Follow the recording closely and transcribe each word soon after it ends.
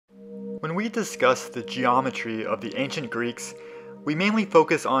When we discuss the geometry of the ancient Greeks, we mainly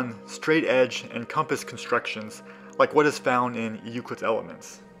focus on straight edge and compass constructions like what is found in Euclid's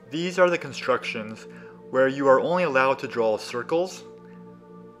Elements. These are the constructions where you are only allowed to draw circles,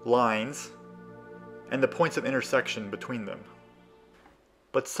 lines, and the points of intersection between them.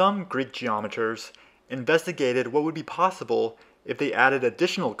 But some Greek geometers investigated what would be possible if they added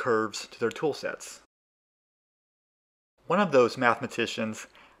additional curves to their toolsets. One of those mathematicians,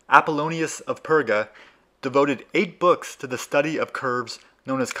 Apollonius of Perga, devoted 8 books to the study of curves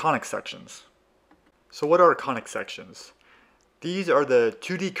known as conic sections. So what are conic sections? These are the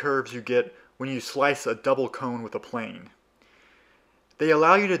 2D curves you get when you slice a double cone with a plane. They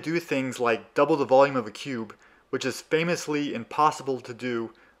allow you to do things like double the volume of a cube, which is famously impossible to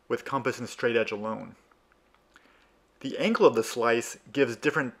do with compass and straight edge alone. The angle of the slice gives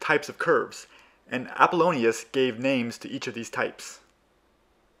different types of curves, and Apollonius gave names to each of these types.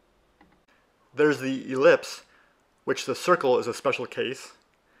 There's the ellipse, which the circle is a special case.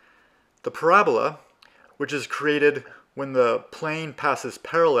 The parabola, which is created when the plane passes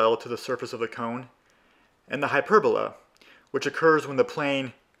parallel to the surface of the cone. And the hyperbola, which occurs when the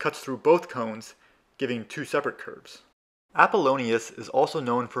plane cuts through both cones, giving 2 separate curves. Apollonius is also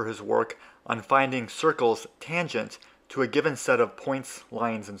known for his work on finding circles tangent to a given set of points,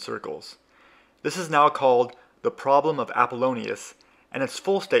 lines, and circles. This is now called the Problem of Apollonius, and its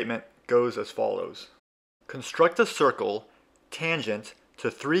full statement goes as follows. Construct a circle tangent to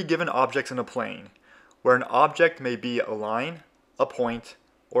 3 given objects in a plane, where an object may be a line, a point,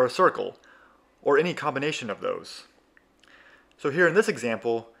 or a circle, or any combination of those. So here in this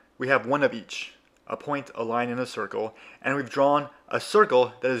example, we have one of each, a point, a line, and a circle, and we've drawn a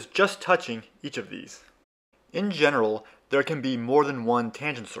circle that is just touching each of these. In general, there can be more than one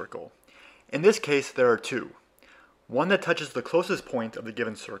tangent circle. In this case, there are 2. One that touches the closest point of the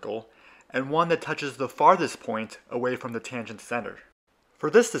given circle, and one that touches the farthest point away from the tangent center. For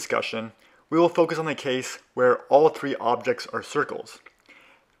this discussion, we will focus on the case where all 3 objects are circles.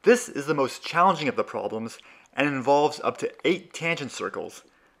 This is the most challenging of the problems and involves up to 8 tangent circles,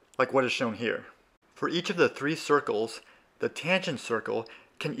 like what is shown here. For each of the 3 circles, the tangent circle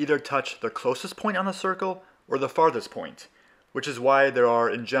can either touch the closest point on the circle or the farthest point, which is why there are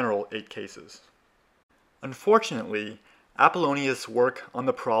in general 8 cases. Unfortunately, Apollonius' work on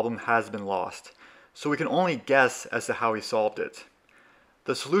the problem has been lost, so we can only guess as to how he solved it.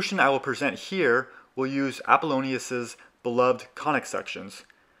 The solution I will present here will use Apollonius' beloved conic sections,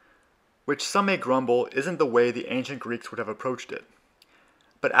 which some may grumble isn't the way the ancient Greeks would have approached it.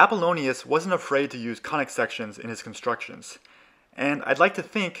 But Apollonius wasn't afraid to use conic sections in his constructions, and I'd like to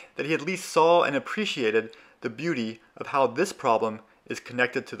think that he at least saw and appreciated the beauty of how this problem is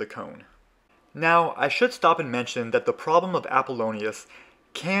connected to the cone. Now, I should stop and mention that the problem of Apollonius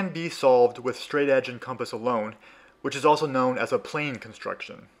can be solved with straight edge and compass alone, which is also known as a plane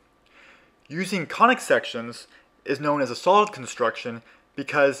construction. Using conic sections is known as a solid construction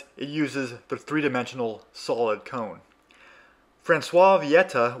because it uses the 3-dimensional solid cone. Francois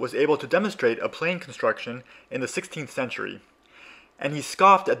Vieta was able to demonstrate a plane construction in the 16th century, and he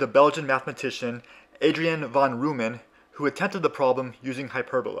scoffed at the Belgian mathematician Adrien van Roomen, who attempted the problem using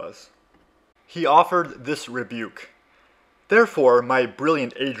hyperbolas. He offered this rebuke. Therefore, my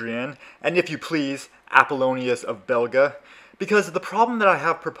brilliant Adrien, and if you please, Apollonius of Belga, because the problem that I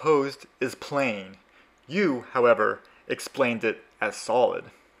have proposed is plane. You, however, explained it as solid.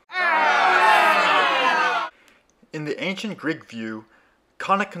 In the ancient Greek view,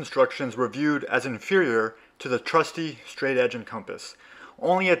 conic constructions were viewed as inferior to the trusty straight edge and compass,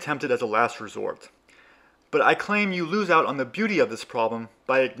 only attempted as a last resort. But I claim you lose out on the beauty of this problem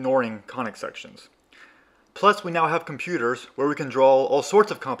by ignoring conic sections. Plus, we now have computers where we can draw all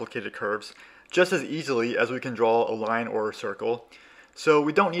sorts of complicated curves just as easily as we can draw a line or a circle, so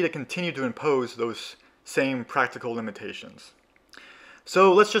we don't need to continue to impose those same practical limitations.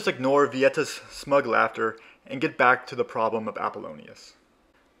 So let's just ignore Vieta's smug laughter and get back to the problem of Apollonius.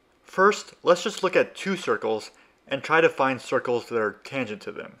 First, let's just look at 2 circles and try to find circles that are tangent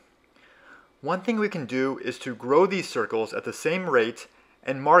to them. One thing we can do is to grow these circles at the same rate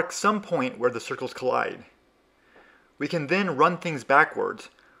and mark some point where the circles collide. We can then run things backwards,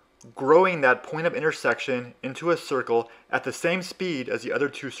 growing that point of intersection into a circle at the same speed as the other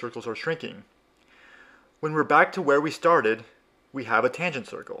 2 circles are shrinking. When we're back to where we started, we have a tangent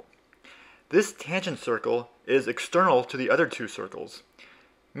circle. This tangent circle is external to the other 2 circles,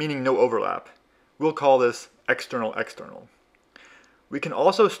 meaning no overlap. We'll call this external-external. We can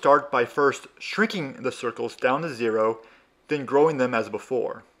also start by first shrinking the circles down to 0, then growing them as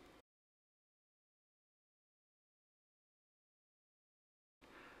before.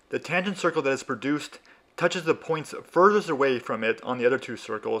 the tangent circle that is produced touches the points furthest away from it on the other two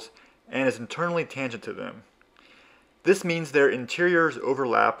circles and is internally tangent to them. This means their interiors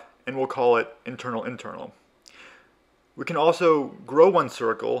overlap, and we'll call it internal-internal. We can also grow one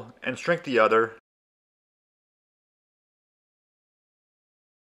circle and shrink the other,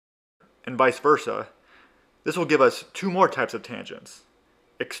 and vice versa. This will give us two more types of tangents: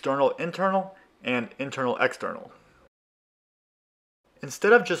 external-internal and internal-external.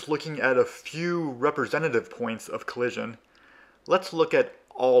 Instead of just looking at a few representative points of collision, let's look at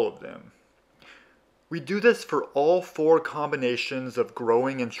all of them. We do this for all four combinations of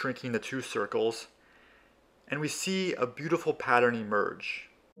growing and shrinking the two circles, and we see a beautiful pattern emerge.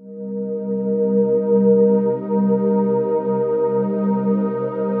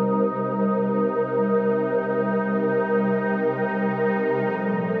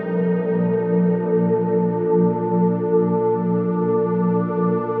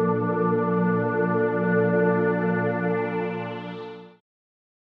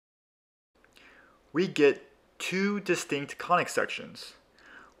 We get two distinct conic sections,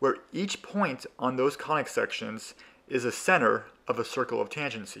 where each point on those conic sections is a center of a circle of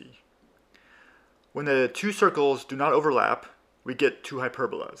tangency. When the two circles do not overlap, we get two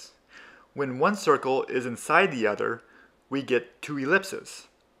hyperbolas. When one circle is inside the other, we get two ellipses.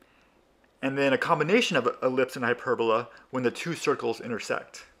 And then a combination of ellipse and hyperbola when the two circles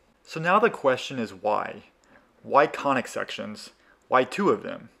intersect. So now the question is why? Why conic sections? Why two of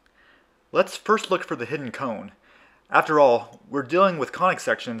them? Let's first look for the hidden cone. After all, we're dealing with conic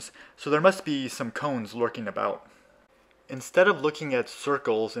sections, so there must be some cones lurking about. Instead of looking at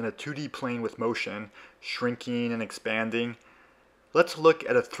circles in a 2D plane with motion, shrinking and expanding, let's look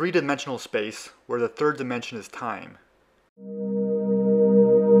at a three-dimensional space where the third dimension is time.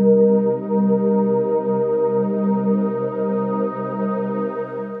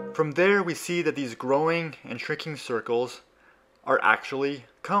 From there, we see that these growing and shrinking circles are actually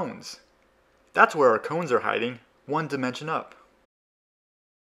cones. That's where our cones are hiding, one dimension up.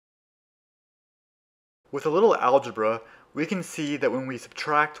 With a little algebra, we can see that when we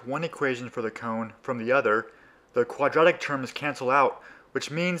subtract one equation for the cone from the other, the quadratic terms cancel out,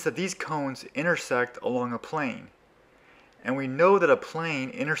 which means that these cones intersect along a plane. And we know that a plane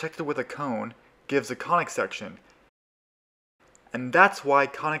intersected with a cone gives a conic section. And that's why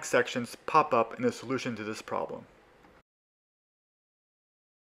conic sections pop up in the solution to this problem.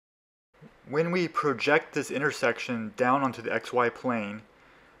 When we project this intersection down onto the xy plane,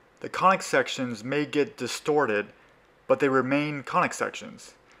 the conic sections may get distorted, but they remain conic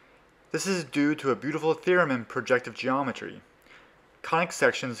sections. This is due to a beautiful theorem in projective geometry. Conic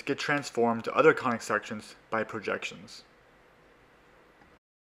sections get transformed to other conic sections by projections.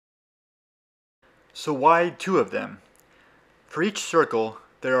 So why two of them? For each circle,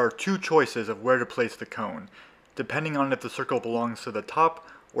 there are two choices of where to place the cone, depending on if the circle belongs to the top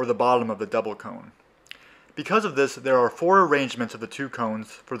or the bottom of the double cone. Because of this, there are four arrangements of the two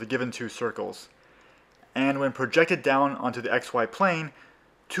cones for the given two circles. And when projected down onto the xy plane,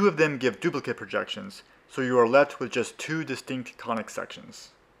 two of them give duplicate projections, so you are left with just two distinct conic sections.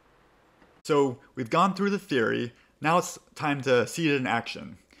 So we've gone through the theory, now it's time to see it in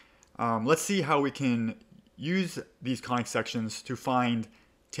action. Let's see how we can use these conic sections to find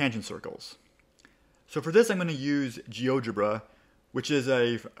tangent circles. So for this I'm going to use Geogebra, which is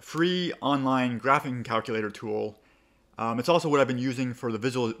a free online graphing calculator tool. It's also what I've been using for the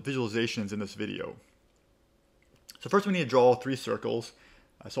visualizations in this video. So first we need to draw three circles.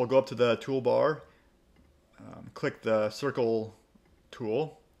 So I'll go up to the toolbar, click the circle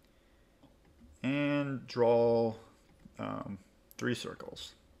tool, and draw three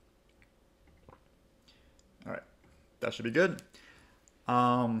circles. Alright, that should be good.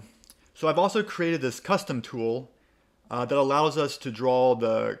 So I've also created this custom tool that allows us to draw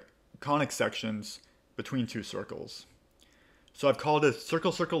the conic sections between two circles. So I've called it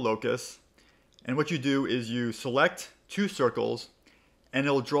circle circle locus, and what you do is you select two circles and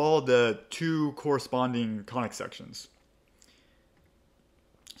it'll draw the two corresponding conic sections.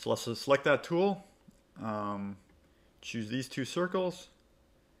 So let's just select that tool, choose these two circles,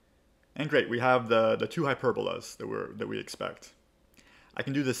 and great, we have the two hyperbolas that we expect. I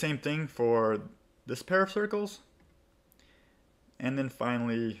can do the same thing for this pair of circles, and then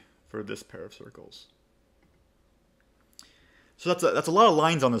finally for this pair of circles. So that's a lot of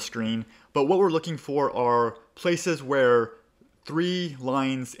lines on the screen, but what we're looking for are places where three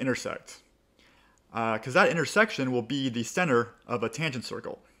lines intersect, because that intersection will be the center of a tangent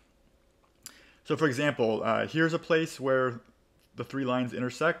circle. So for example, here's a place where the three lines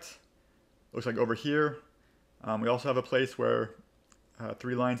intersect. Looks like over here. We also have a place where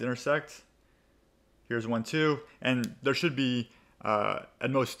 3 lines intersect. Here's 1, 2, and there should be at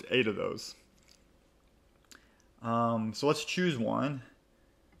most 8 of those. So let's choose one.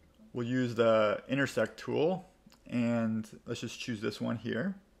 We'll use the intersect tool, and let's just choose this one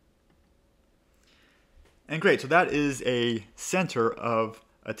here. And great, so that is a center of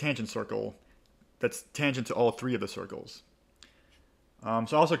a tangent circle that's tangent to all 3 of the circles. So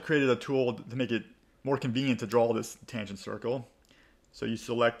I also created a tool to make it more convenient to draw this tangent circle. So you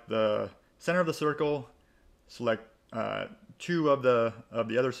select the center of the circle, select 2 of the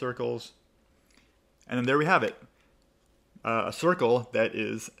other circles, and then there we have it. A circle that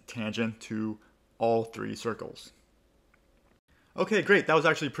is tangent to all 3 circles. Okay, great. That was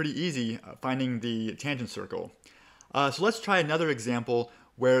actually pretty easy finding the tangent circle. So let's try another example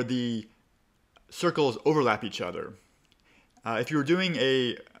where the circles overlap each other. If you were doing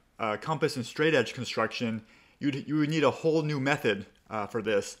a compass and straightedge construction, you would need a whole new method for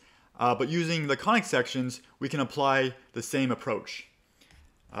this. But using the conic sections, we can apply the same approach.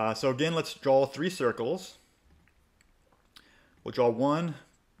 So again, let's draw 3 circles. We'll draw 1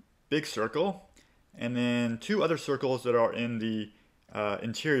 big circle, and then 2 other circles that are in the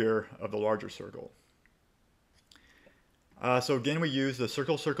interior of the larger circle. So again, we use the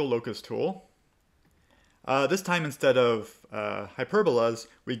circle locus tool. This time, instead of hyperbolas,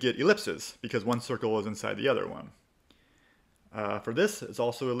 we get ellipses because one circle is inside the other one. For this, it's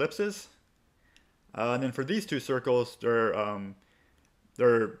also ellipses. And then for these 2 circles, they don't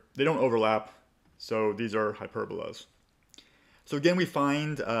overlap, so these are hyperbolas. So again, we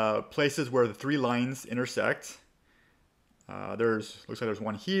find places where the 3 lines intersect. Looks like there's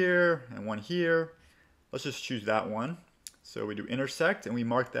one here and one here. Let's just choose that one. So we do intersect, and we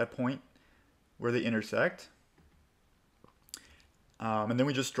mark that point where they intersect. And then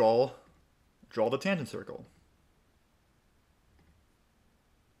we just draw the tangent circle.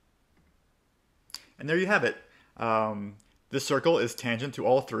 And there you have it. This circle is tangent to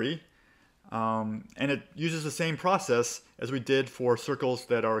all 3. And it uses the same process as we did for circles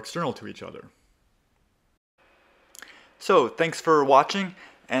that are external to each other. So thanks for watching,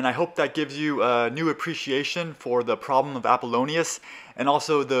 and I hope that gives you a new appreciation for the problem of Apollonius and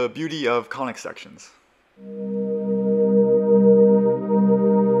also the beauty of conic sections.